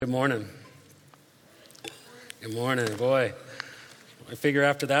Good morning. Good morning. Boy, I figure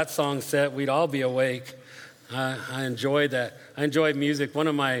after that song set, we'd all be awake. I enjoy that. I enjoy music. One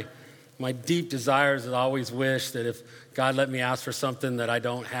of my deep desires is I always wish that if God let me ask for something that I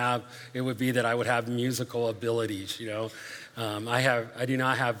don't have, it would be that I would have musical abilities, I do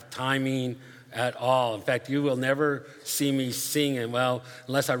not have timing at all. In fact, you will never see me singing. Well,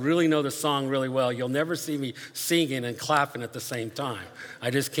 unless I really know the song really well, you'll never see me singing and clapping at the same time.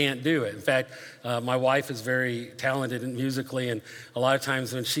 I just can't do it. In fact, my wife is very talented musically, and a lot of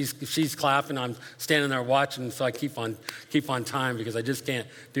times when she's clapping, I'm standing there watching, so I keep on time because I just can't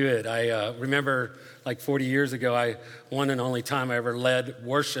do it. I remember like 40 years ago, one and only time I ever led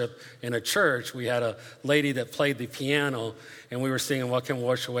worship in a church, we had a lady that played the piano, and we were singing, "What can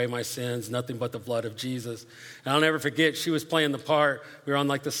wash away my sins? Nothing but the blood of Jesus." And I'll never forget, she was playing the part. We were on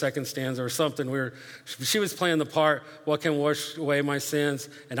like the second stanza or something. She was playing the part, "What can wash away my sins?"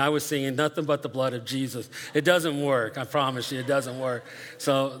 And I was singing, "Nothing but the blood of Jesus." It doesn't work. I promise you, it doesn't work.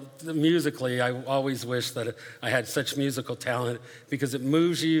 So musically, I always wish that I had such musical talent because it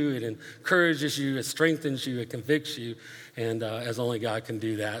moves you, it encourages you, it strengthens you, it convicts you, and as only God can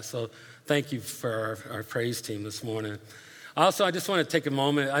do that. So thank you for our praise team this morning. Also, I just want to take a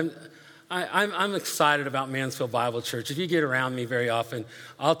moment. I'm excited about Mansfield Bible Church. If you get around me very often,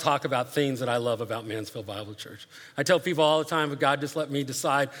 I'll talk about things that I love about Mansfield Bible Church. I tell people all the time, if God just let me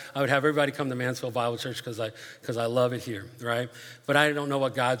decide, I would have everybody come to Mansfield Bible Church because I love it here, right? But I don't know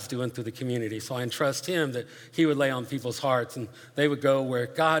what God's doing through the community, so I entrust Him that He would lay on people's hearts and they would go where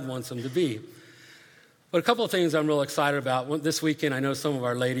God wants them to be. But a couple of things I'm real excited about. This weekend, I know some of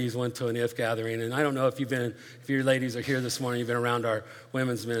our ladies went to an IF gathering, and I don't know if your ladies are here this morning, you've been around our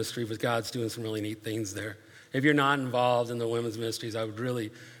women's ministry, but God's doing some really neat things there. If you're not involved in the women's ministries, I would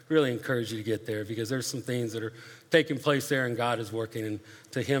really, really encourage you to get there because there's some things that are taking place there, and God is working, and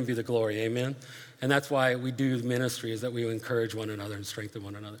to Him be the glory, amen? And that's why we do ministry, is that we encourage one another and strengthen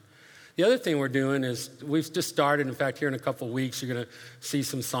one another. The other thing we're doing is we've just started, in fact, here in a couple of weeks, you're going to see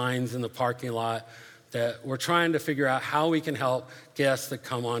some signs in the parking lot that we're trying to figure out how we can help guests that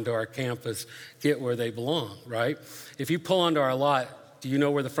come onto our campus get where they belong, right? If you pull onto our lot, do you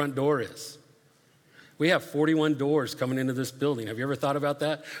know where the front door is? We have 41 doors coming into this building. Have you ever thought about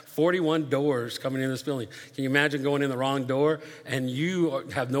that? 41 doors coming into this building. Can you imagine going in the wrong door and you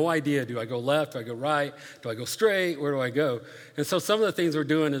have no idea, do I go left, do I go right, do I go straight, where do I go? And so some of the things we're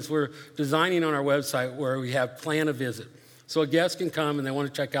doing is we're designing on our website where we have plan a visit. So a guest can come and they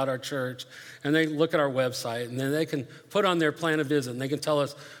want to check out our church, and they look at our website, and then they can put on their plan of visit, and they can tell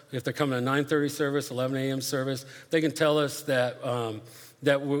us if they're coming to a 9:30 service, 11 a.m. service. They can tell us that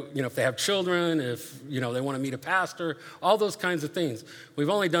if they have children, if they want to meet a pastor, all those kinds of things. We've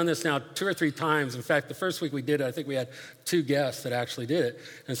only done this now 2 or 3 times. In fact, the first week we did it, I think we had 2 guests that actually did it.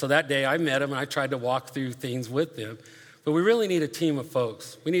 And so that day I met them, and I tried to walk through things with them. But we really need a team of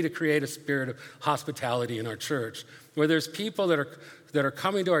folks. We need to create a spirit of hospitality in our church where there's people that are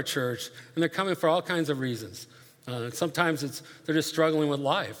coming to our church, and they're coming for all kinds of reasons. Sometimes they're just struggling with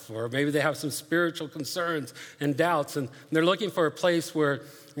life, or maybe they have some spiritual concerns and doubts, and they're looking for a place where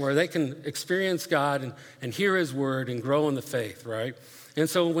they can experience God and hear His word and grow in the faith, right? And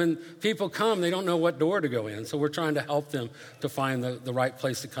so when people come, they don't know what door to go in. So we're trying to help them to find the right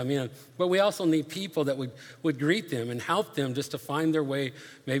place to come in. But we also need people that would greet them and help them just to find their way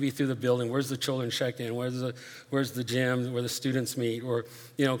maybe through the building. Where's the children check-in? Where's the gym where the students meet? Or,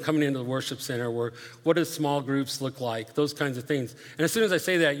 coming into the worship center, what do small groups look like? Those kinds of things. And as soon as I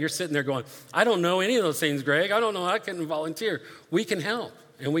say that, you're sitting there going, I don't know any of those things, Greg. I don't know. I couldn't volunteer. We can help,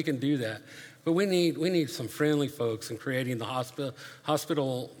 and we can do that. But we need some friendly folks in creating the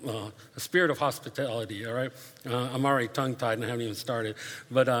a spirit of hospitality, all right? I'm already tongue-tied and I haven't even started.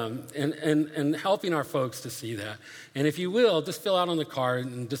 But and helping our folks to see that. And if you will, just fill out on the card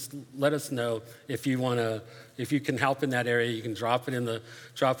and just let us know if you can help in that area. You can drop it in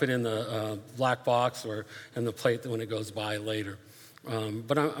the black box or in the plate when it goes by later.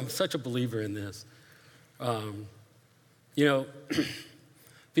 But I'm such a believer in this.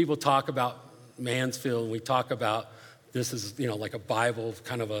 People talk about Mansfield, and we talk about this is, like a Bible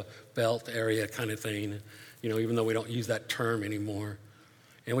kind of a belt area kind of thing, even though we don't use that term anymore.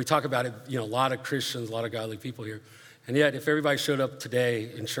 And we talk about it, a lot of Christians, a lot of godly people here. And yet, if everybody showed up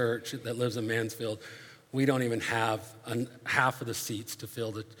today in church that lives in Mansfield, we don't even have half of the seats to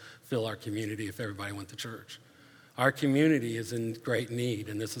fill our community if everybody went to church. Our community is in great need,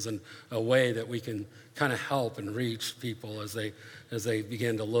 and this is a way that we can kind of help and reach people as they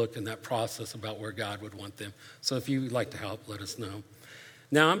begin to look in that process about where God would want them. So if you'd like to help, let us know.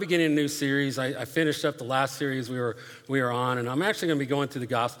 Now I'm beginning a new series. I finished up the last series we were on, and I'm actually going to be going through the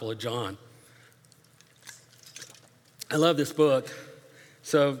Gospel of John. I love this book,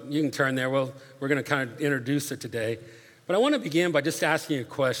 so you can turn there. Well, we're going to kind of introduce it today. But I want to begin by just asking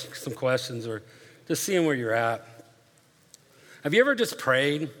you some questions or just seeing where you're at. Have you ever just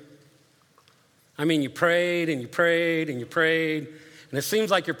prayed? I mean, you prayed and you prayed and you prayed, and it seems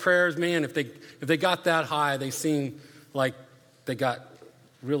like your prayers, man, if they got that high, they seem like they got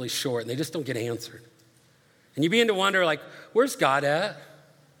really short and they just don't get answered. And you begin to wonder, like, where's God at?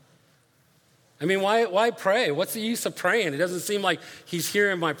 I mean, why pray? What's the use of praying? It doesn't seem like he's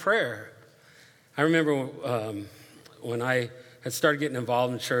hearing my prayer. I remember when I had started getting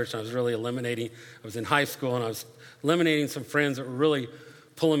involved in church, and I was really I was in high school, and I was eliminating some friends that were really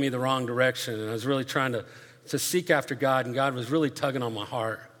pulling me the wrong direction, and I was really trying to seek after God, and God was really tugging on my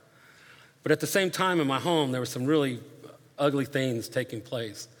heart. But at the same time in my home, there were some really ugly things taking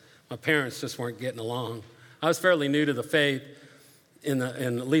place. My parents just weren't getting along. I was fairly new to the faith, in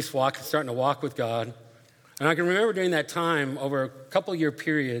at least starting to walk with God. And I can remember during that time, over a couple-year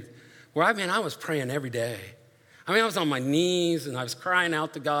period, where I was praying every day. I was on my knees, and I was crying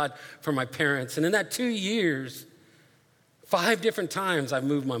out to God for my parents. And in that 2 years, 5 different times I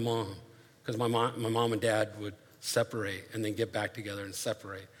moved my mom, because my mom and dad would separate and then get back together and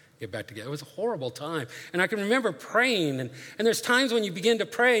separate. Get back together. It was a horrible time. And I can remember praying, and there's times when you begin to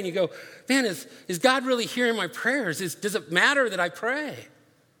pray and you go, man, is God really hearing my prayers? Does it matter that I pray?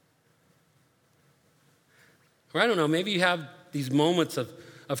 Or I don't know, maybe you have these moments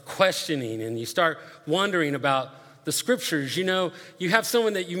of questioning, and you start wondering about the scriptures. You have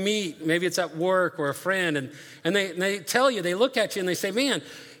someone that you meet, maybe it's at work or a friend, and they tell you, they look at you and they say, man,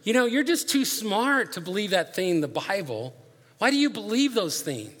 you're just too smart to believe that thing, the Bible. Why do you believe those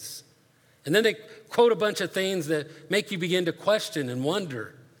things? And then they quote a bunch of things that make you begin to question and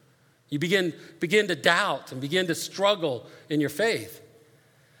wonder. You begin to doubt and begin to struggle in your faith.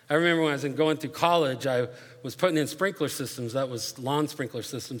 I remember when I was going through college, I was putting in sprinkler systems. That was lawn sprinkler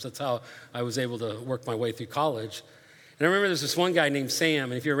systems. That's how I was able to work my way through college. And I remember there's this one guy named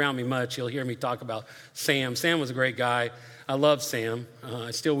Sam, and if you're around me much, you'll hear me talk about Sam. Sam was a great guy. I love Sam. I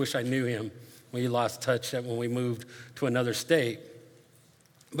still wish I knew him. We lost touch when we moved to another state.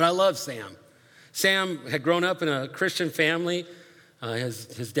 But I love Sam. Sam had grown up in a Christian family.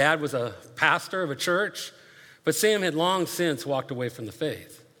 His dad was a pastor of a church. But Sam had long since walked away from the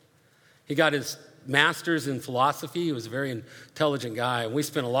faith. He got his master's in philosophy. He was a very intelligent guy. And we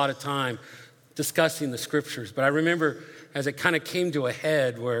spent a lot of time discussing the scriptures. But I remember as it kind of came to a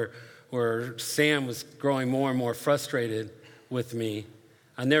head where Sam was growing more and more frustrated with me,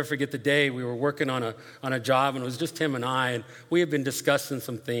 I'll never forget the day we were working on a job, and it was just him and I, and we had been discussing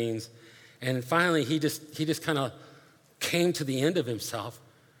some things. And finally, he just kind of came to the end of himself,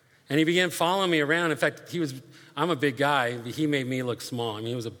 and he began following me around. In fact, I'm a big guy, but he made me look small.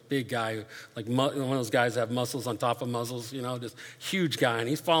 He was a big guy, like one of those guys that have muscles on top of muscles, just huge guy. And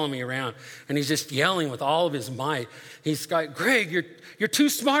he's following me around, and he's just yelling with all of his might. He's like, Greg, you're too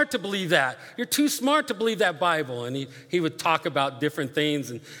smart to believe that. You're too smart to believe that Bible. And he would talk about different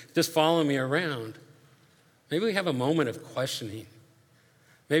things and just follow me around. Maybe we have a moment of questioning.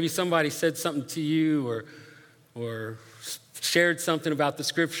 Maybe somebody said something to you or shared something about the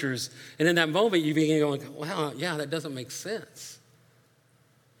scriptures, and in that moment you begin going, well, yeah, that doesn't make sense.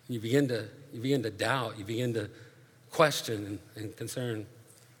 You begin to doubt, you begin to question and concern.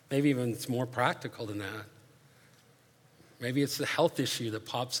 Maybe even it's more practical than that. Maybe it's the health issue that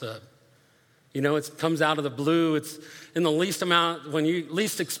pops up. It comes out of the blue. It's in the least amount, when you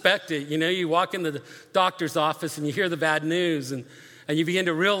least expect it. You walk into the doctor's office and you hear the bad news, and you begin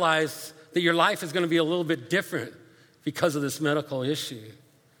to realize that your life is going to be a little bit different because of this medical issue.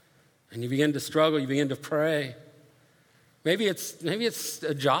 And you begin to struggle, you begin to pray. Maybe it's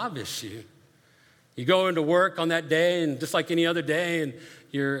a job issue. You go into work on that day, and just like any other day, and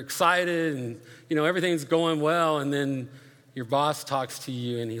you're excited, and everything's going well, and then your boss talks to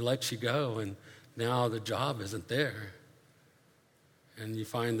you and he lets you go, and now the job isn't there. And you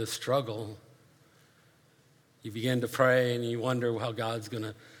find the struggle. You begin to pray and you wonder how God's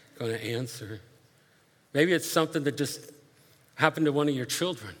going to answer. Maybe it's something that just happened to one of your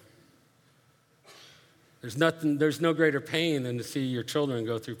children. There's no greater pain than to see your children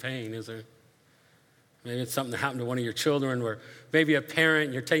go through pain, is there? Maybe it's something that happened to one of your children, where maybe a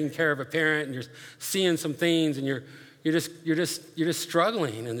parent, you're taking care of a parent, and you're seeing some things, and you're just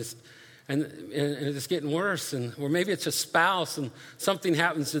struggling, and it's getting worse. Or maybe it's a spouse, and something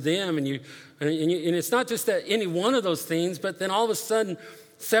happens to them, and it's not just that any one of those things, but then all of a sudden,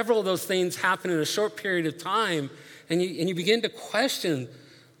 several of those things happen in a short period of time, and you begin to question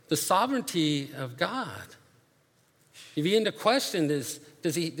the sovereignty of God. You begin to question, is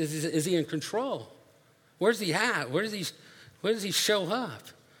he in control? Where's he at? Where does he show up?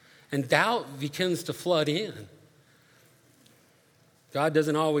 And doubt begins to flood in. God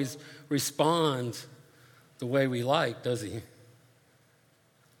doesn't always respond the way we like, does he?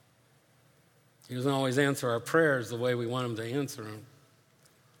 He doesn't always answer our prayers the way we want him to answer them.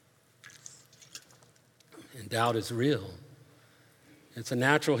 And doubt is real. It's a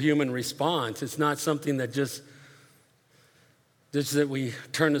natural human response. It's not something that just that we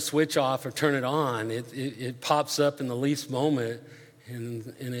turn the switch off or turn it on. It pops up in the least moment,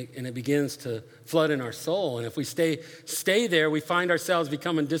 and it begins to flood in our soul. And if we stay there, we find ourselves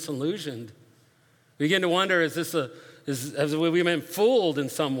becoming disillusioned. We begin to wonder, have we been fooled in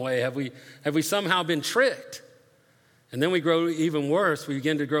some way? Have we somehow been tricked? And then we grow even worse. We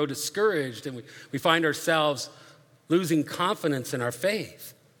begin to grow discouraged, and we find ourselves losing confidence in our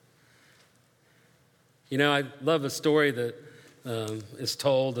faith. You know, I love a story that is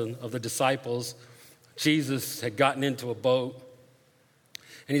told of the disciples. Jesus had gotten into a boat,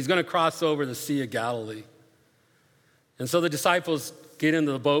 and he's going to cross over the Sea of Galilee. And so the disciples get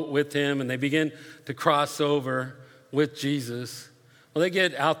into the boat with him, and they begin to cross over with Jesus. Well, they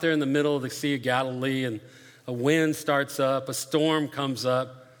get out there in the middle of the Sea of Galilee, and a wind starts up, a storm comes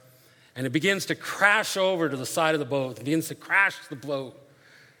up, and it begins to crash over to the side of the boat. It begins to crash the boat.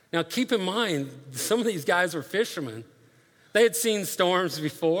 Now, keep in mind, some of these guys were fishermen. They had seen storms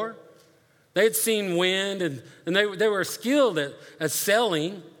before. They had seen wind, and they were skilled at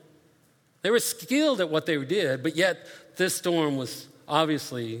sailing. They were skilled at what they did, but yet this storm was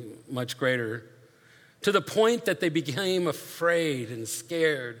obviously much greater, to the point that they became afraid and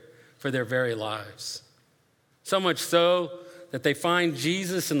scared for their very lives. So much so that they find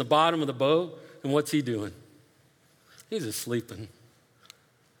Jesus in the bottom of the boat, and what's he doing? He's just sleeping.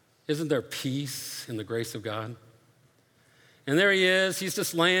 Isn't there peace in the grace of God? And there he is. He's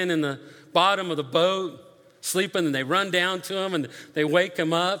just laying in the bottom of the boat, sleeping, and they run down to him, and they wake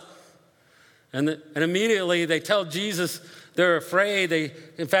him up. And immediately they tell Jesus they're afraid.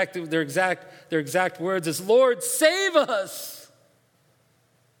 In fact, their exact words is, "Lord, save us!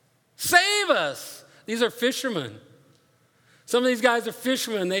 Save us!" These are fishermen. Some of these guys are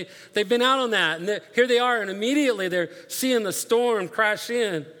fishermen. They've been out on that, and here they are, and immediately they're seeing the storm crash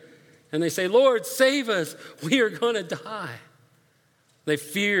in, and they say, "Lord, save us! We are going to die." They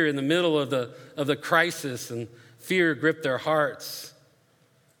fear in the middle of the crisis, and fear gripped their hearts.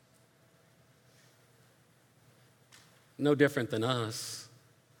 No different than us.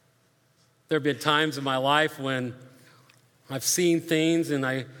 There have been times in my life when I've seen things and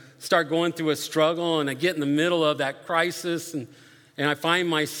I start going through a struggle, and I get in the middle of that crisis, and I find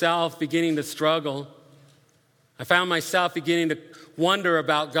myself beginning to struggle. I found myself beginning to wonder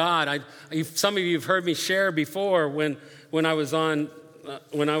about God. Some of you have heard me share before when I was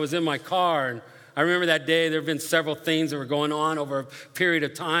in my car, and I remember that day there have been several things that were going on over a period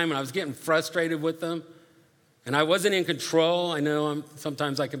of time, and I was getting frustrated with them. And I wasn't in control. I know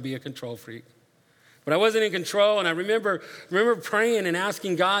sometimes I can be a control freak. But I wasn't in control, and I remember praying and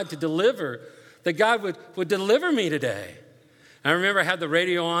asking God to deliver, that God would deliver me today. And I remember I had the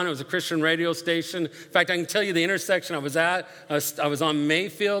radio on. It was a Christian radio station. In fact, I can tell you the intersection I was at. I was on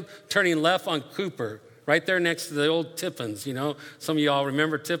Mayfield, turning left on Cooper, right there next to the old Tippins, you know. Some of you all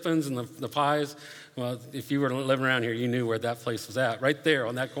remember Tippins and the pies. Well, if you were living around here, you knew where that place was at, right there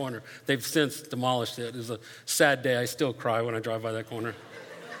on that corner. They've since demolished it. It was a sad day. I still cry when I drive by that corner.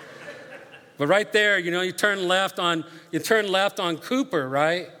 But right there, you know, you turn left on Cooper,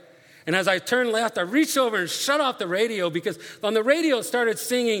 right? And as I turned left, I reached over and shut off the radio, because on the radio it started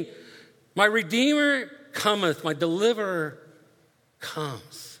singing, "My Redeemer cometh, my deliverer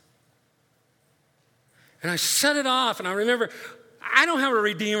comes." And I shut it off, and I remember, I don't have a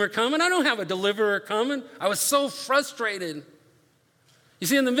Redeemer coming. I don't have a deliverer coming. I was so frustrated. You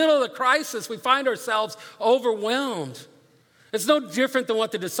see, in the middle of the crisis, we find ourselves overwhelmed. It's no different than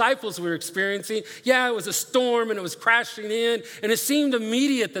what the disciples were experiencing. Yeah, it was a storm, and it was crashing in, and it seemed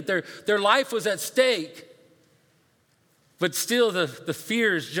immediate that their life was at stake. But still, the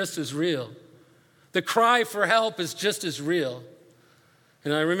fear is just as real. The cry for help is just as real.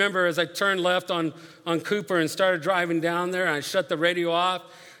 And I remember as I turned left on Cooper and started driving down there, and I shut the radio off,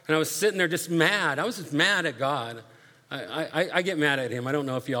 and I was sitting there just mad. I was just mad at God. I get mad at him. I don't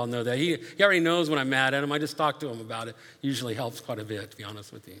know if you all know that. He already knows when I'm mad at him. I just talk to him about it. Usually helps quite a bit, to be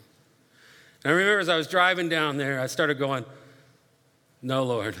honest with you. And I remember as I was driving down there, I started going, "No,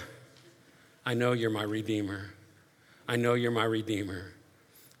 Lord, I know you're my Redeemer. I know you're my Redeemer.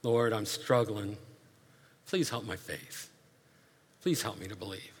 Lord, I'm struggling please help my faith. Please help me to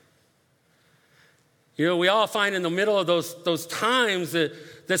believe. You know, we all find in the middle of those times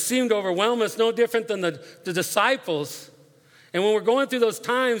that seem to overwhelm us, no different than the disciples. And when we're going through those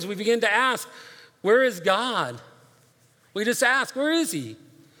times, we begin to ask, where is God? We just ask, where is he?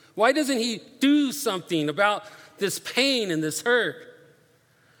 Why doesn't he do something about this pain and this hurt?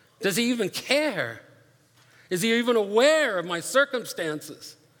 Does he even care? Is he even aware of my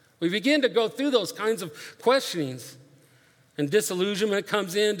circumstances? We begin to go through those kinds of questionings. And disillusionment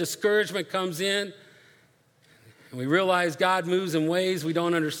comes in, discouragement comes in. And we realize God moves in ways we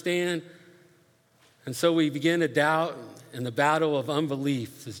don't understand. And so we begin to doubt, and the battle of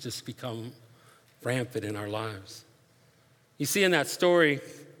unbelief has just become rampant in our lives. You see in that story,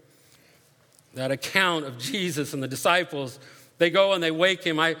 that account of Jesus and the disciples, they go and they wake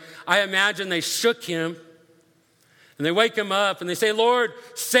him. I imagine they shook him, and they wake him up, and they say, Lord,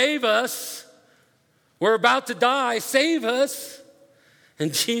 save us. We're about to die. Save us.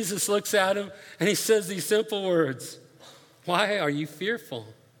 And Jesus looks at him, and he says these simple words, why are you fearful?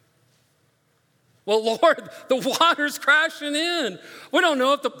 Well, Lord, the water's crashing in. We don't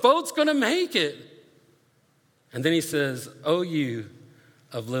know if the boat's going to make it. And then he says, oh, you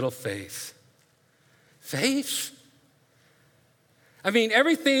of little faith. Faith? I mean,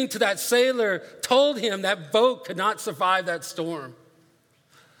 everything to that sailor told him that boat could not survive that storm.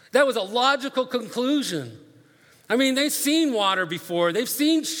 That was a logical conclusion. I mean, they've seen water before. They've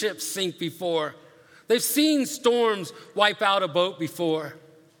seen ships sink before. They've seen storms wipe out a boat before.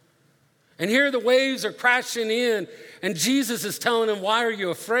 And here the waves are crashing in, and Jesus is telling them, why are you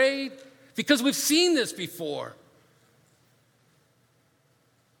afraid? Because we've seen this before.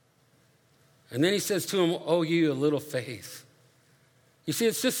 And then he says to him, oh, you of little faith. You see,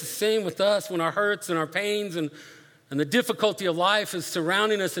 it's just the same with us when our hurts and our pains and the difficulty of life is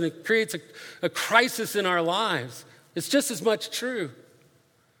surrounding us and it creates a crisis in our lives. It's just as much true.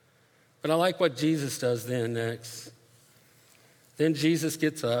 But I like what Jesus does then next. Then Jesus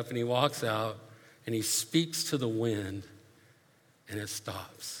gets up and he walks out and he speaks to the wind and it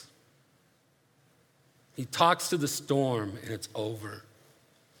stops. He talks to the storm and it's over.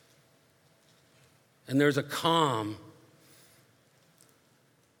 And there's a calm.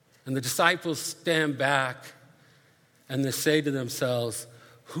 And the disciples stand back and they say to themselves,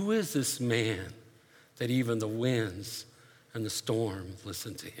 who is this man that even the winds and the storm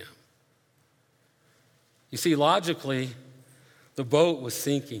listen to him? You see, logically, the boat was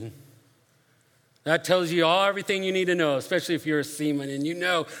sinking. That tells you everything you need to know, especially if you're a seaman and you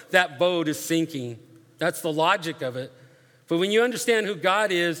know that boat is sinking. That's the logic of it. But when you understand who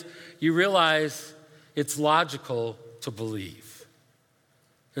God is, you realize it's logical to believe.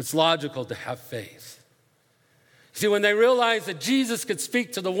 It's logical to have faith. See, when they realized that Jesus could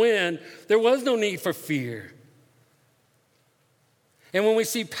speak to the wind, there was no need for fear. And when we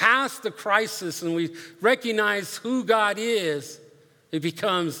see past the crisis and we recognize who God is, it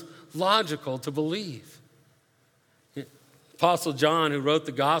becomes logical to believe. Apostle John, who wrote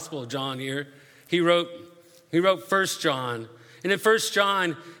the Gospel of John here, he wrote 1 John. And in 1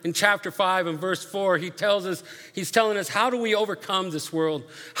 John, in chapter 5 and verse 4, he's telling us, how do we overcome this world?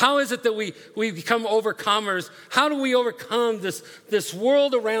 How is it that we become overcomers? How do we overcome this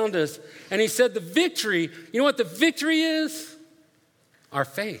world around us? And he said the victory, you know what the victory is? Our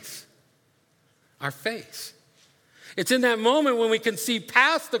faith. Our faith. It's in that moment when we can see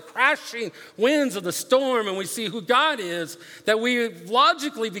past the crashing winds of the storm and we see who God is that we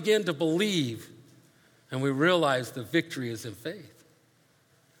logically begin to believe. And we realize the victory is in faith.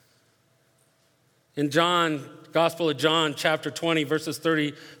 In Gospel of John, chapter 20, verses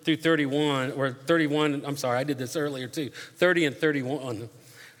 30 through 31, or 31, I'm sorry, I did this earlier too, 30 and 31.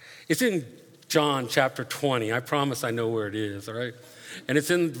 It's in John chapter 20. I promise I know where it is, all right? And it's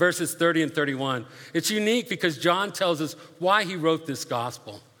in verses 30 and 31. It's unique because John tells us why he wrote this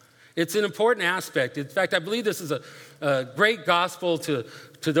gospel. It's an important aspect. In fact, I believe this is a great gospel to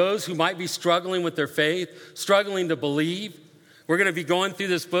those who might be struggling with their faith, struggling to believe. We're going to be going through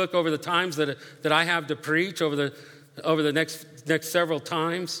this book over the times that I have to preach over the next several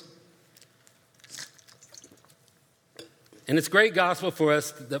times. And it's great gospel for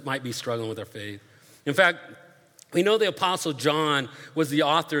us that might be struggling with our faith. In fact, we know the Apostle John was the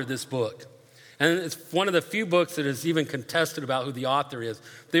author of this book. And it's one of the few books that is even contested about who the author is.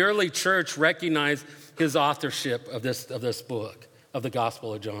 The early church recognized his authorship of this book, of the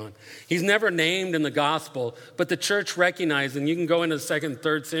Gospel of John. He's never named in the Gospel, but the church recognized, and you can go into the 2nd and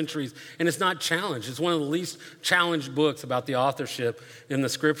 3rd centuries, and it's not challenged. It's one of the least challenged books about the authorship in the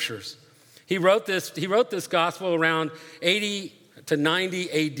Scriptures. He wrote this Gospel around 80 to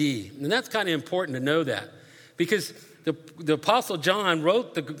 90 AD, and that's kind of important to know that. because the Apostle John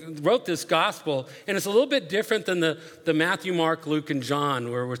wrote this gospel, and it's a little bit different than the Matthew, Mark, Luke, and John,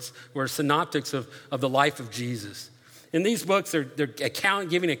 where synoptics of the life of Jesus. In these books, they're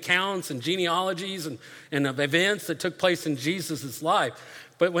giving accounts and genealogies and of events that took place in Jesus' life.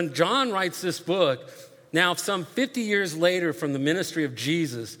 But when John writes this book, now some 50 years later from the ministry of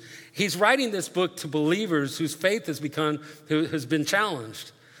Jesus, he's writing this book to believers whose faith has been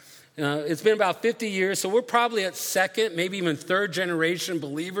challenged. It's been about 50 years, so we're probably at second, maybe even third generation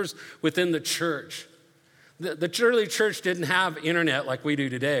believers within the church. The early church didn't have internet like we do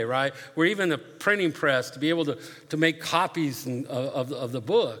today, right? Or even a printing press to be able to make copies of the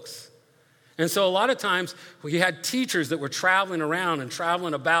books. And so a lot of times we had teachers that were traveling around and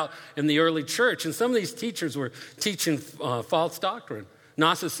traveling about in the early church. And some of these teachers were teaching false doctrine.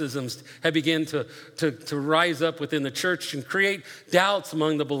 Gnosticisms had begun to rise up within the church and create doubts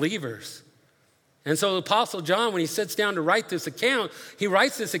among the believers. And so the Apostle John, when he sits down to write this account, he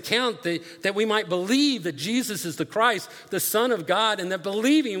writes this account that we might believe that Jesus is the Christ, the Son of God, and that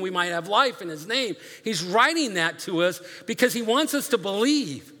believing we might have life in his name. He's writing that to us because he wants us to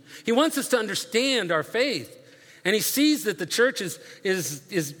believe. He wants us to understand our faith. And he sees that the church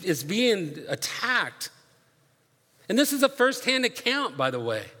is being attacked. And this is a firsthand account, by the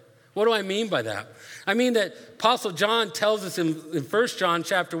way. What do I mean by that? I mean that Apostle John tells us in 1 John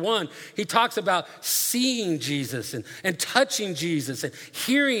chapter 1, he talks about seeing Jesus and touching Jesus and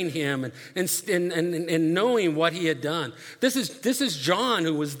hearing him and knowing what he had done. This is John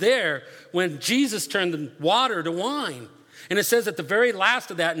who was there when Jesus turned the water to wine. And it says at the very last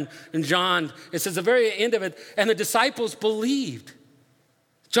of that in John, it says the very end of it, and the disciples believed.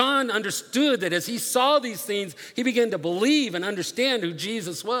 John understood that as he saw these things, he began to believe and understand who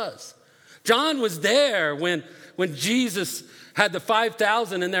Jesus was. John was there when Jesus had the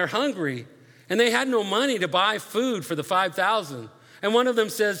 5,000 and they're hungry and they had no money to buy food for the 5,000. And one of them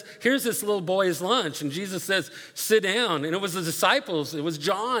says, here's this little boy's lunch. And Jesus says, sit down. And it was the disciples, it was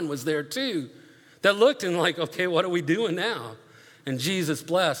John was there too, that looked and like, okay, what are we doing now? And Jesus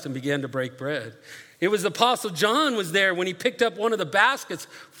blessed and began to break bread. It was the Apostle John was there when he picked up one of the baskets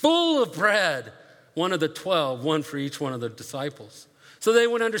full of bread, one of the 12, one for each one of the disciples. So they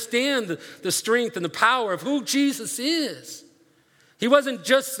would understand the strength and the power of who Jesus is. He wasn't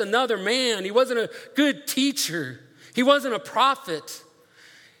just another man. He wasn't a good teacher. He wasn't a prophet.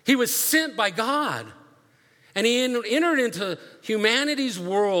 He was sent by God. And he entered into humanity's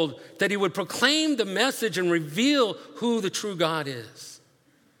world that he would proclaim the message and reveal who the true God is.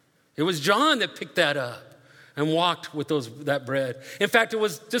 It was John that picked that up and walked with that bread. In fact, it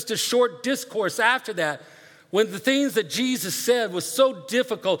was just a short discourse after that when the things that Jesus said was so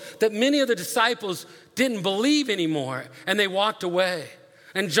difficult that many of the disciples didn't believe anymore and they walked away.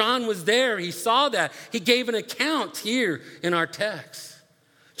 And John was there. He saw that. He gave an account here in our text.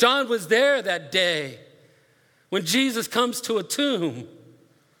 John was there that day when Jesus comes to a tomb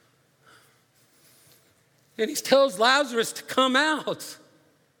and he tells Lazarus to come out.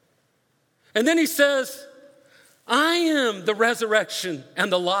 And then he says, I am the resurrection and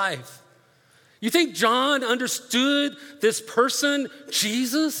the life. You think John understood this person,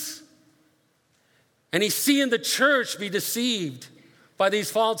 Jesus? And he's seeing the church be deceived by these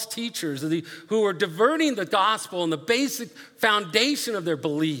false teachers who are diverting the gospel and the basic foundation of their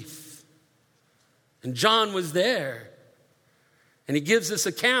belief. And John was there. And he gives this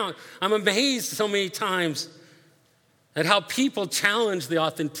account. I'm amazed so many times at how people challenge the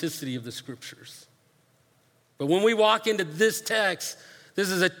authenticity of the scriptures. But when we walk into this text, this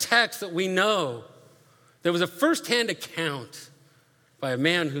is a text that we know. There was a firsthand account by a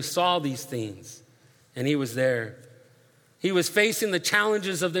man who saw these things, and he was there. He was facing the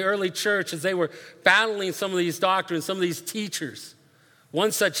challenges of the early church as they were battling some of these doctrines, some of these teachers.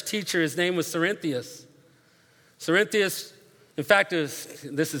 One such teacher, his name was Cerinthus. Cerinthus, in fact,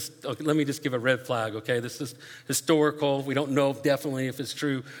 let me just give a red flag, okay? This is historical. We don't know definitely if it's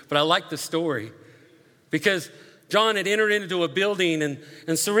true, but I like the story because John had entered into a building and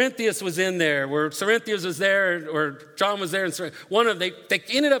Cerinthus was in there, where Cerinthus was there, or John was there, and they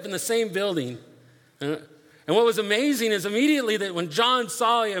ended up in the same building. And what was amazing is immediately that when John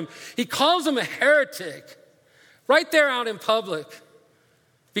saw him, he calls him a heretic right there out in public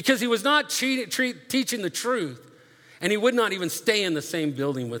because he was not teaching the truth. And he would not even stay in the same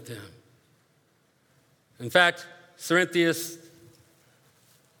building with them. In fact, Cerinthus,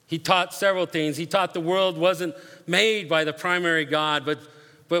 he taught several things. He taught the world wasn't made by the primary God,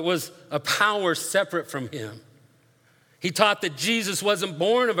 but was a power separate from him. He taught that Jesus wasn't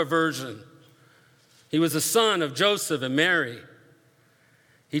born of a virgin. He was the son of Joseph and Mary.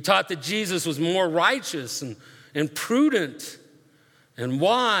 He taught that Jesus was more righteous and and prudent and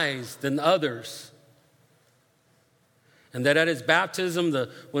wise than others. And that at his baptism,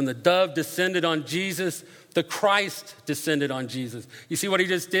 when the dove descended on Jesus, the Christ descended on Jesus. You see what he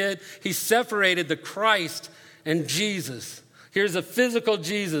just did? He separated the Christ and Jesus. Here's a physical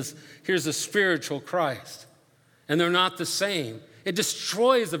Jesus. Here's a spiritual Christ. And they're not the same. It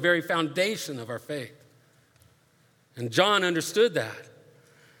destroys the very foundation of our faith. And John understood that.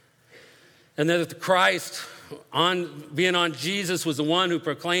 And that the Christ, being on Jesus, was the one who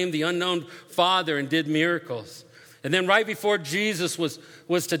proclaimed the unknown Father and did miracles. And then right before Jesus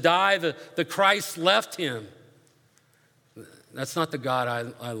was to die, the Christ left him. That's not the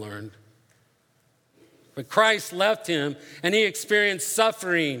God I learned. But Christ left him, and he experienced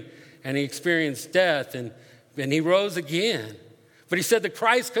suffering, and he experienced death, and he rose again. But he said the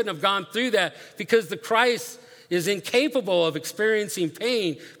Christ couldn't have gone through that because the Christ is incapable of experiencing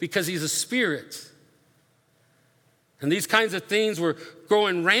pain because he's a spirit. And these kinds of things were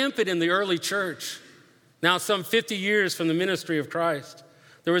growing rampant in the early church. Now, some 50 years from the ministry of Christ.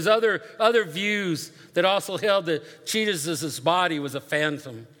 There was other views that also held that Jesus' body was a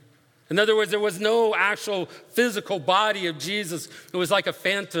phantom. In other words, there was no actual physical body of Jesus. It was like a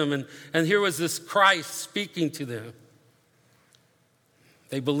phantom, and here was this Christ speaking to them.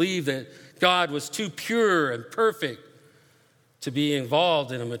 They believed that God was too pure and perfect to be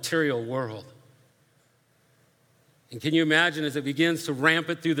involved in a material world. And can you imagine as it begins to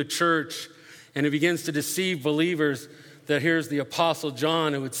rampant through the church and it begins to deceive believers that here's the Apostle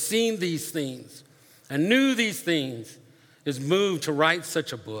John who had seen these things and knew these things is moved to write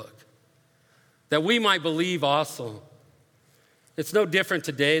such a book that we might believe also. It's no different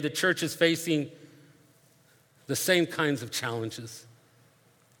today. The church is facing the same kinds of challenges.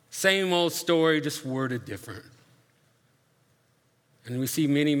 Same old story, just worded different. And we see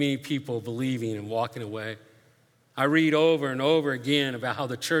many, many people believing and walking away. I read over and over again about how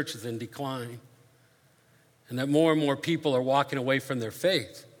the church is in decline and that more and more people are walking away from their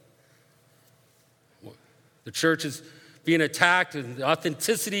faith. The church is being attacked, and the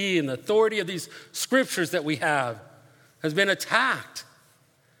authenticity and the authority of these scriptures that we have has been attacked.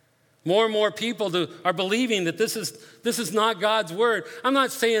 More and more people are believing that this is not God's word. I'm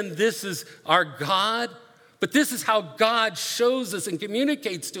not saying this is our God, but this is how God shows us and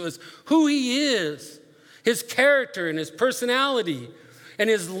communicates to us who he is, his character and his personality and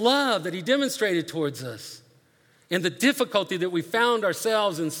his love that he demonstrated towards us, and the difficulty that we found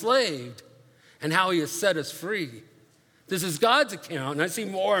ourselves enslaved and how he has set us free. This is God's account, and I see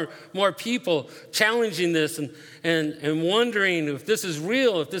more people challenging this and wondering if this is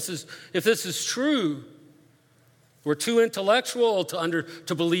real, if this is true. We're too intellectual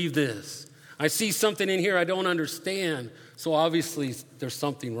to believe this. I see something in here I don't understand, so obviously there's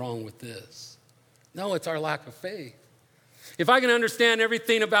something wrong with this. No, it's our lack of faith. If I can understand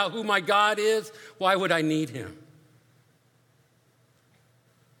everything about who my God is, why would I need him?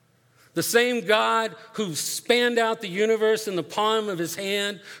 The same God who spanned out the universe in the palm of his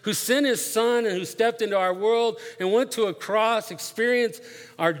hand, who sent his son and who stepped into our world and went to a cross, experienced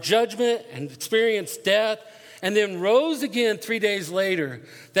our judgment and experienced death, and then rose again 3 days later,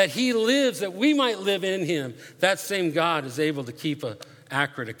 that he lives, that we might live in him. That same God is able to keep an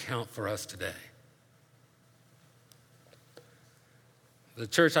accurate account for us today. The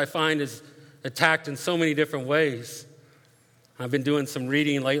church, I find, is attacked in so many different ways. I've been doing some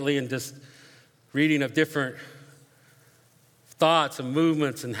reading lately and just reading of different thoughts and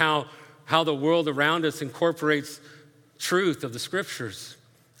movements and how the world around us incorporates truth of the scriptures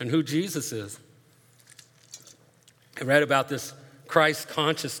and who Jesus is. I read about this Christ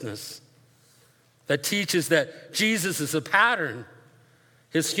consciousness that teaches that Jesus is a pattern.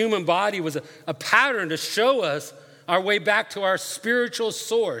 His human body was a pattern to show us our way back to our spiritual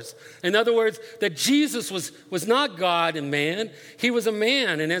source. In other words, that Jesus was not God and man. He was a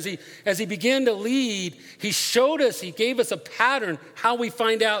man. And as he began to lead, he showed us, he gave us a pattern, how we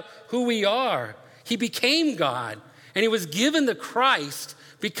find out who we are. He became God. And he was given the Christ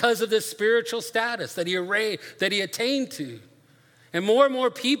because of this spiritual status that he attained to. And more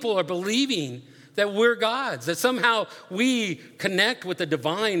people are believing that we're God's, that somehow we connect with the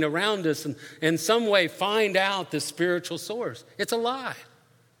divine around us and in some way find out this spiritual source. It's a lie.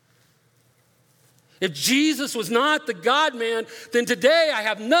 If Jesus was not the God-man, then today I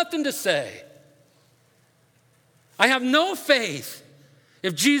have nothing to say. I have no faith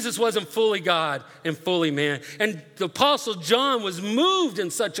if Jesus wasn't fully God and fully man. And the Apostle John was moved in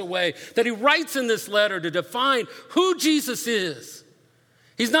such a way that he writes in this letter to define who Jesus is.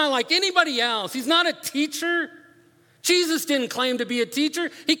 He's not like anybody else. He's not a teacher. Jesus didn't claim to be a teacher.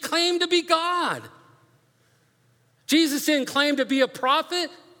 He claimed to be God. Jesus didn't claim to be a prophet.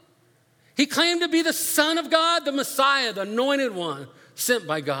 He claimed to be the Son of God, the Messiah, the anointed one sent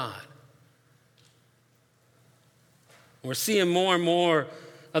by God. We're seeing more and more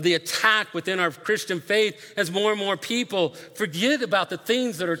of the attack within our Christian faith as more and more people forget about the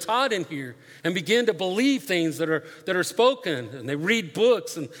things that are taught in here and begin to believe things that are spoken. And they read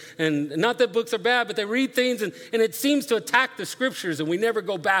books, and not that books are bad, but they read things, and it seems to attack the scriptures, and we never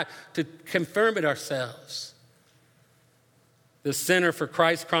go back to confirm it ourselves. The Center for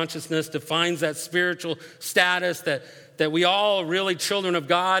Christ Consciousness defines that spiritual status that we all are really children of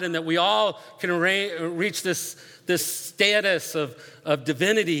God, and that we all can reach this status of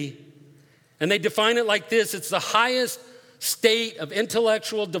divinity. And they define it like this: it's the highest state of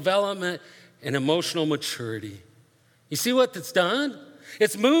intellectual development and emotional maturity. You see what it's done?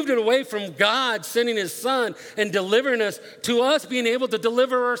 It's moved it away from God sending his Son and delivering us to us being able to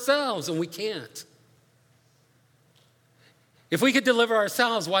deliver ourselves, and we can't. If we could deliver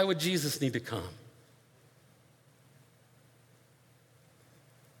ourselves, why would Jesus need to come?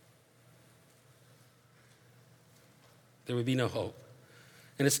 There would be no hope.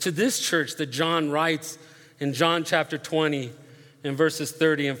 And it's to this church that John writes in John chapter 20 in verses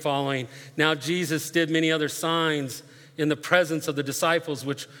 30 and following. Now Jesus did many other signs in the presence of the disciples,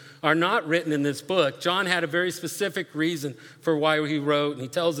 which are not written in this book. John had a very specific reason for why he wrote, and he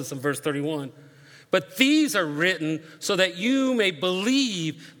tells us in verse 31. But these are written so that you may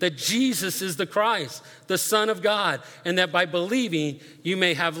believe that Jesus is the Christ, the Son of God, and that by believing you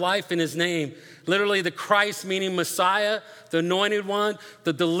may have life in his name. Literally, the Christ meaning Messiah, the anointed one,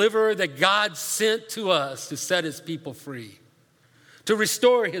 the deliverer that God sent to us to set his people free, to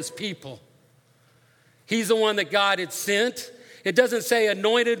restore his people. He's the one that God had sent. It doesn't say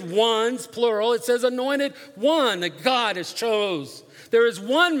anointed ones, plural. It says anointed one that God has chose. There is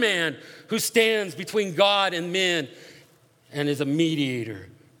one man who stands between God and men and is a mediator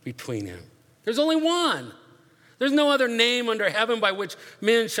between them. There's only one. There's no other name under heaven by which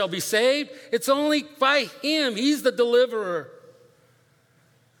men shall be saved. It's only by him. He's the deliverer.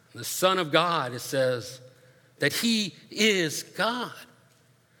 The Son of God, it says that he is God.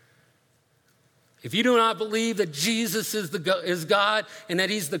 If you do not believe that Jesus is God and that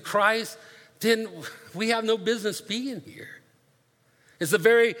he's the Christ, then we have no business being here. It's the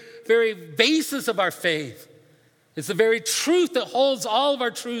very, very basis of our faith. It's the very truth that holds all of our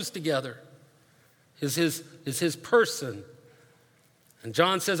truths together, is his person. And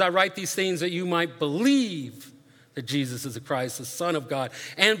John says, I write these things that you might believe that Jesus is the Christ, the Son of God.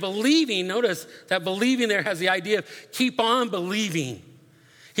 And believing, notice that believing there has the idea of keep on believing.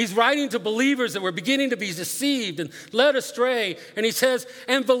 He's writing to believers that were beginning to be deceived and led astray. And he says,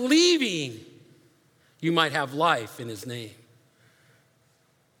 and believing you might have life in his name.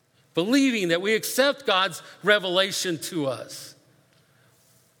 Believing that we accept God's revelation to us,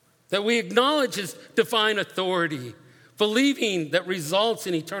 that we acknowledge his divine authority, believing that results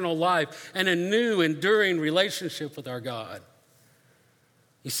in eternal life and a new, enduring relationship with our God.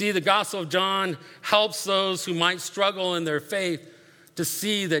 You see, the Gospel of John helps those who might struggle in their faith to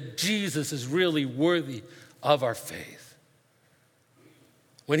see that Jesus is really worthy of our faith.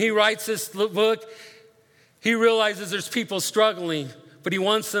 When he writes this book, he realizes there's people struggling, but he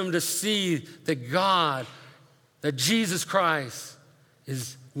wants them to see that God, that Jesus Christ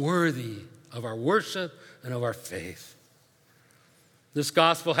is worthy of our worship and of our faith. This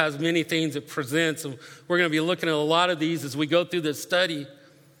gospel has many things it presents, and we're going to be looking at a lot of these as we go through this study.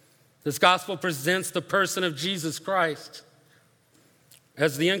 This gospel presents the person of Jesus Christ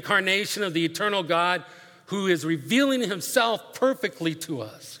as the incarnation of the eternal God who is revealing himself perfectly to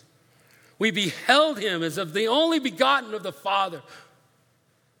us. We beheld him as of the only begotten of the Father.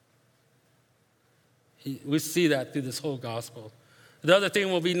 We see that through this whole gospel. The other thing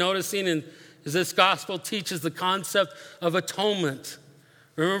we'll be noticing is this gospel teaches the concept of atonement.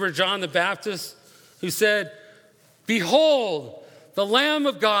 Remember John the Baptist who said, behold, the Lamb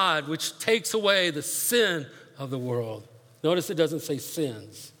of God which takes away the sin of the world. Notice it doesn't say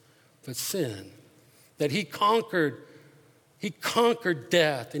sins, but sin. That he conquered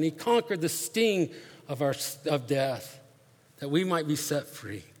death, and he conquered the sting of death, that we might be set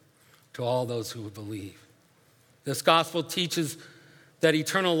free to all those who would believe. This gospel teaches that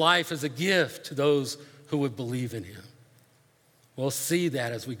eternal life is a gift to those who would believe in him. We'll see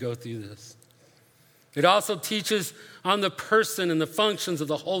that as we go through this. It also teaches on the person and the functions of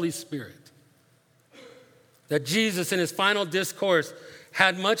the Holy Spirit. That Jesus in his final discourse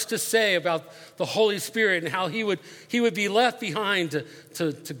had much to say about the Holy Spirit and how he would be left behind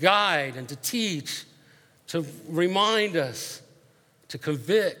to guide and to teach, to remind us, to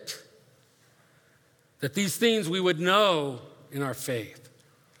convict. That these things we would know in our faith.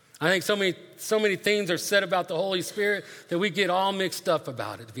 I think so many things are said about the Holy Spirit that we get all mixed up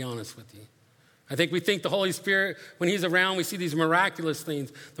about it, to be honest with you. I think we think the Holy Spirit, when he's around, we see these miraculous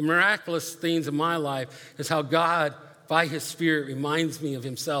things. The miraculous things in my life is how God, by his Spirit, reminds me of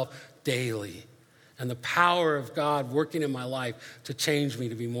himself daily. And the power of God working in my life to change me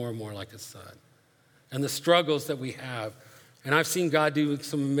to be more and more like his son. And the struggles that we have. And I've seen God do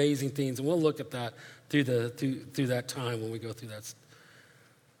some amazing things, and we'll look at that through that time when we go through that.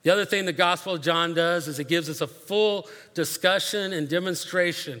 The other thing the Gospel of John does is it gives us a full discussion and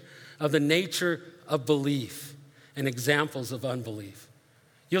demonstration of the nature of belief and examples of unbelief.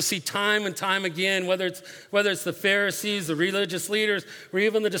 You'll see time and time again, whether it's the Pharisees, the religious leaders, or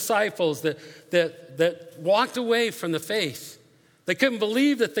even the disciples that walked away from the faith. They couldn't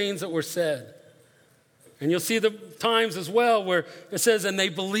believe the things that were said. And you'll see the times as well where it says, and they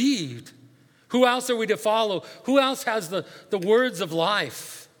believed. Who else are we to follow? Who else has the words of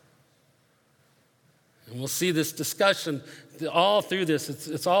life? And we'll see this discussion all through this.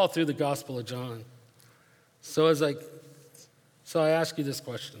 It's all through the Gospel of John. So I ask you this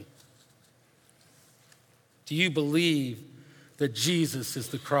question. Do you believe that Jesus is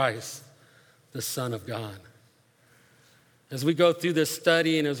the Christ, the Son of God? As we go through this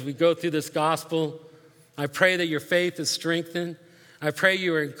study and as we go through this gospel, I pray that your faith is strengthened. I pray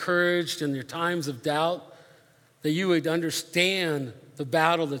you are encouraged in your times of doubt, that you would understand the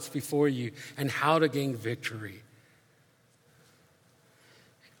battle that's before you and how to gain victory.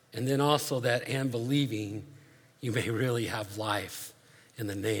 And then also that, and believing, you may really have life in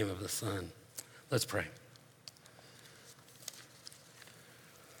the name of the Son. Let's pray.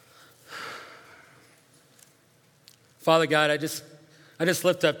 Father God, I just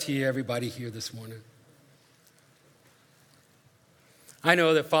lift up to you everybody here this morning. I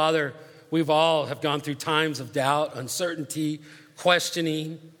know that, Father, we've all have gone through times of doubt, uncertainty,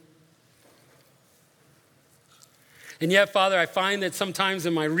 questioning. And yet, Father, I find that sometimes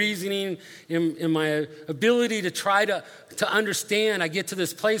in my reasoning, in my ability to try to understand, I get to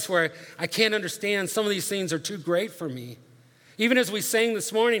this place where I can't understand. Some of these things are too great for me. Even as we sang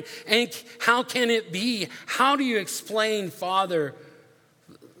this morning, and how can it be? How do you explain, Father,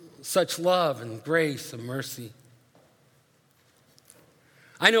 such love and grace and mercy?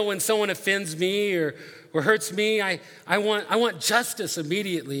 I know when someone offends me or hurts me, I want justice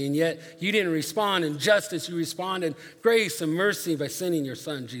immediately, and yet you didn't respond in justice. You responded in grace and mercy by sending your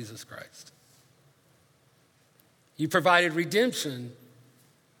Son, Jesus Christ. You provided redemption.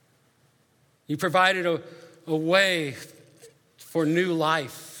 You provided a way for new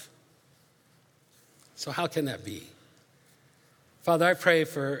life. So how can that be? Father, I pray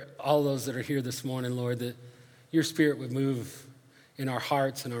for all those that are here this morning, Lord, that your Spirit would move in our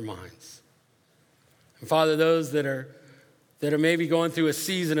hearts and our minds. And Father, those that are maybe going through a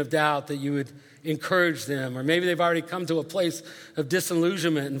season of doubt, that you would encourage them, or maybe they've already come to a place of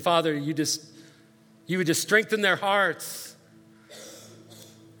disillusionment, and Father, you would just strengthen their hearts.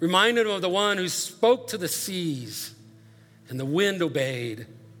 Remind them of the one who spoke to the seas and the wind obeyed,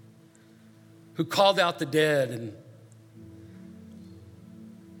 who called out the dead,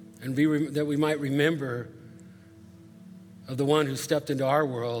 that we might remember of the one who stepped into our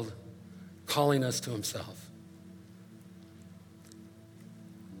world, calling us to himself.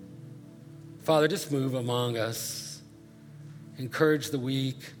 Father, just move among us. Encourage the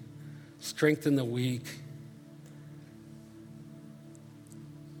weak. Strengthen the weak.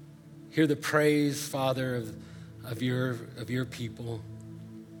 Hear the praise, Father, of your people.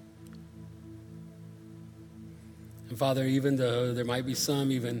 And Father, even though there might be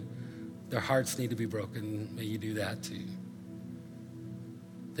some, even their hearts need to be broken, may you do that too.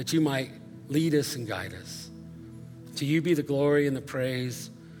 That you might lead us and guide us. To you be the glory and the praise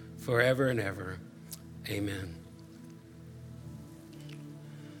forever and ever. Amen.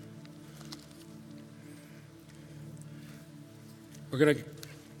 We're going to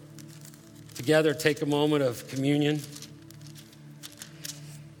together take a moment of communion.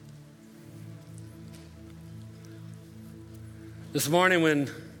 This morning in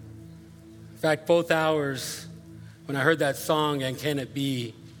fact, both hours, when I heard that song, And Can It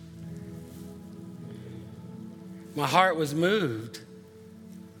Be, my heart was moved.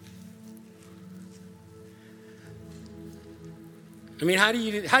 I mean, how do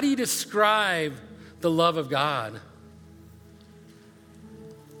you describe the love of God?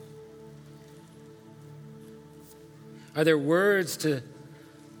 Are there words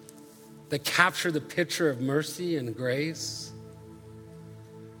that capture the picture of mercy and grace?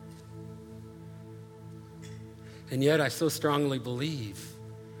 And yet I so strongly believe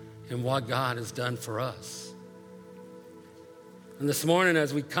in what God has done for us. And this morning,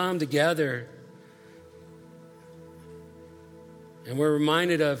 as we come together and we're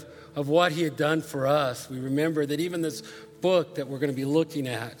reminded of what he had done for us, we remember that even this book that we're going to be looking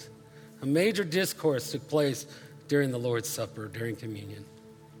at, a major discourse took place during the Lord's Supper, during communion.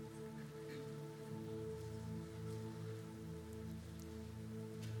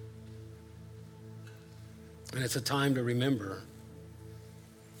 And it's a time to remember.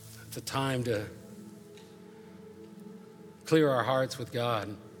 It's a time to clear our hearts with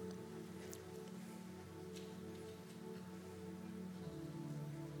God.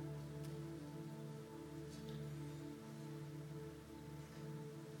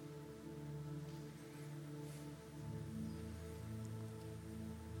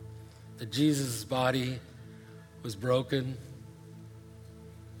 That Jesus' body was broken.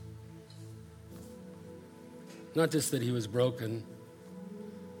 Not just that he was broken,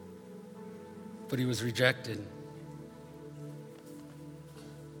 but he was rejected.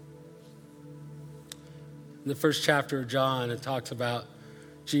 In the first chapter of John, it talks about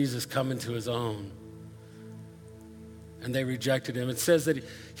Jesus coming to his own, and they rejected him. It says that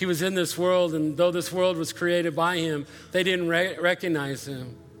he was in this world, and though this world was created by him, they didn't recognize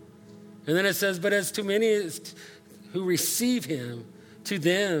him. And then it says, but as to many who receive him, to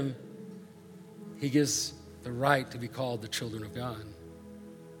them he gives the right to be called the children of God.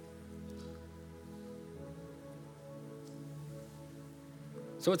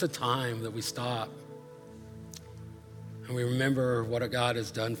 So it's a time that we stop and we remember what God has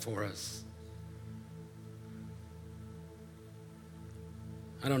done for us.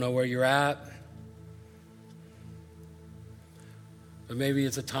 I don't know where you're at, but maybe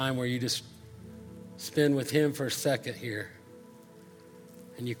it's a time where you just spend with him for a second here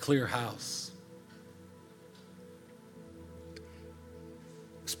and you clear house.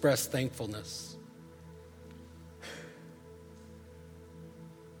 Express thankfulness.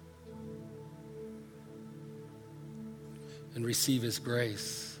 And receive his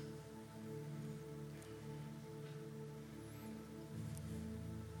grace.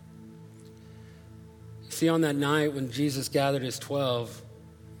 You see, on that night when Jesus gathered his 12,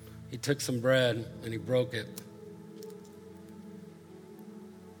 he took some bread and he broke it.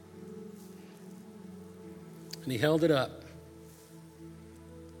 And he held it up.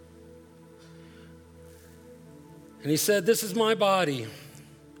 And he said, "This is my body,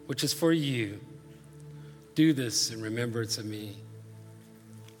 which is for you. Do this in remembrance of me."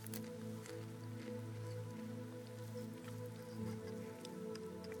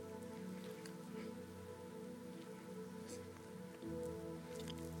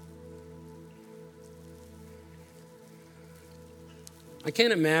 I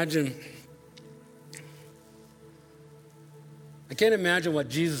can't imagine what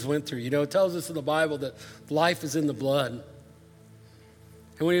Jesus went through. You know, it tells us in the Bible that life is in the blood.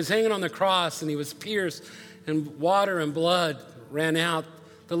 And when he was hanging on the cross and he was pierced and water and blood ran out,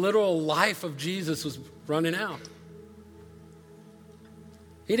 the literal life of Jesus was running out.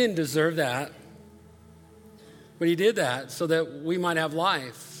 He didn't deserve that, but he did that so that we might have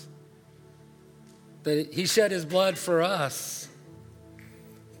life. That he shed his blood for us.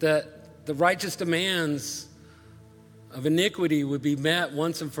 That the righteous demands of iniquity would be met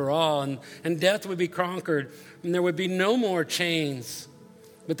once and for all, and death would be conquered, and there would be no more chains,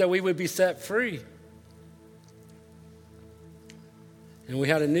 but that we would be set free. And we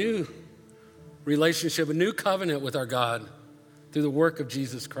had a new relationship, a new covenant with our God through the work of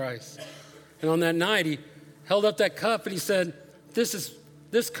Jesus Christ. And on that night, he held up that cup and he said,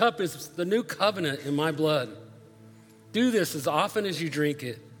 this cup is the new covenant in my blood. Do this as often as you drink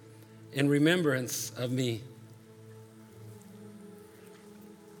it in remembrance of me.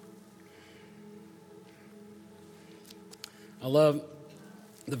 I love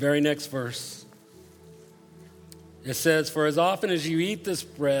the very next verse. It says, "For as often as you eat this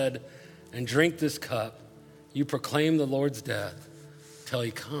bread and drink this cup, you proclaim the Lord's death till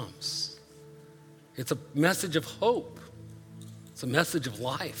he comes." It's a message of hope. It's a message of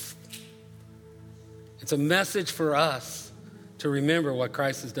life. It's a message for us to remember what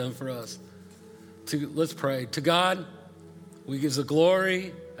Christ has done for us. Let's pray. To God, we give the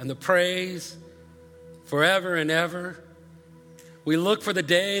glory and the praise forever and ever. We look for the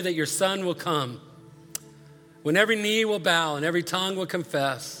day that your Son will come, when every knee will bow and every tongue will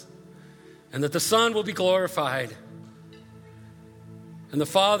confess, and that the Son will be glorified, and the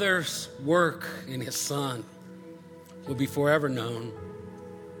Father's work in his Son will be forever known.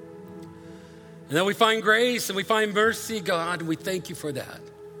 And then we find grace and we find mercy, God, and we thank you for that.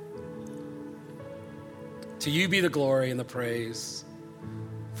 To you be the glory and the praise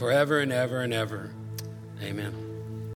forever and ever and ever. Amen.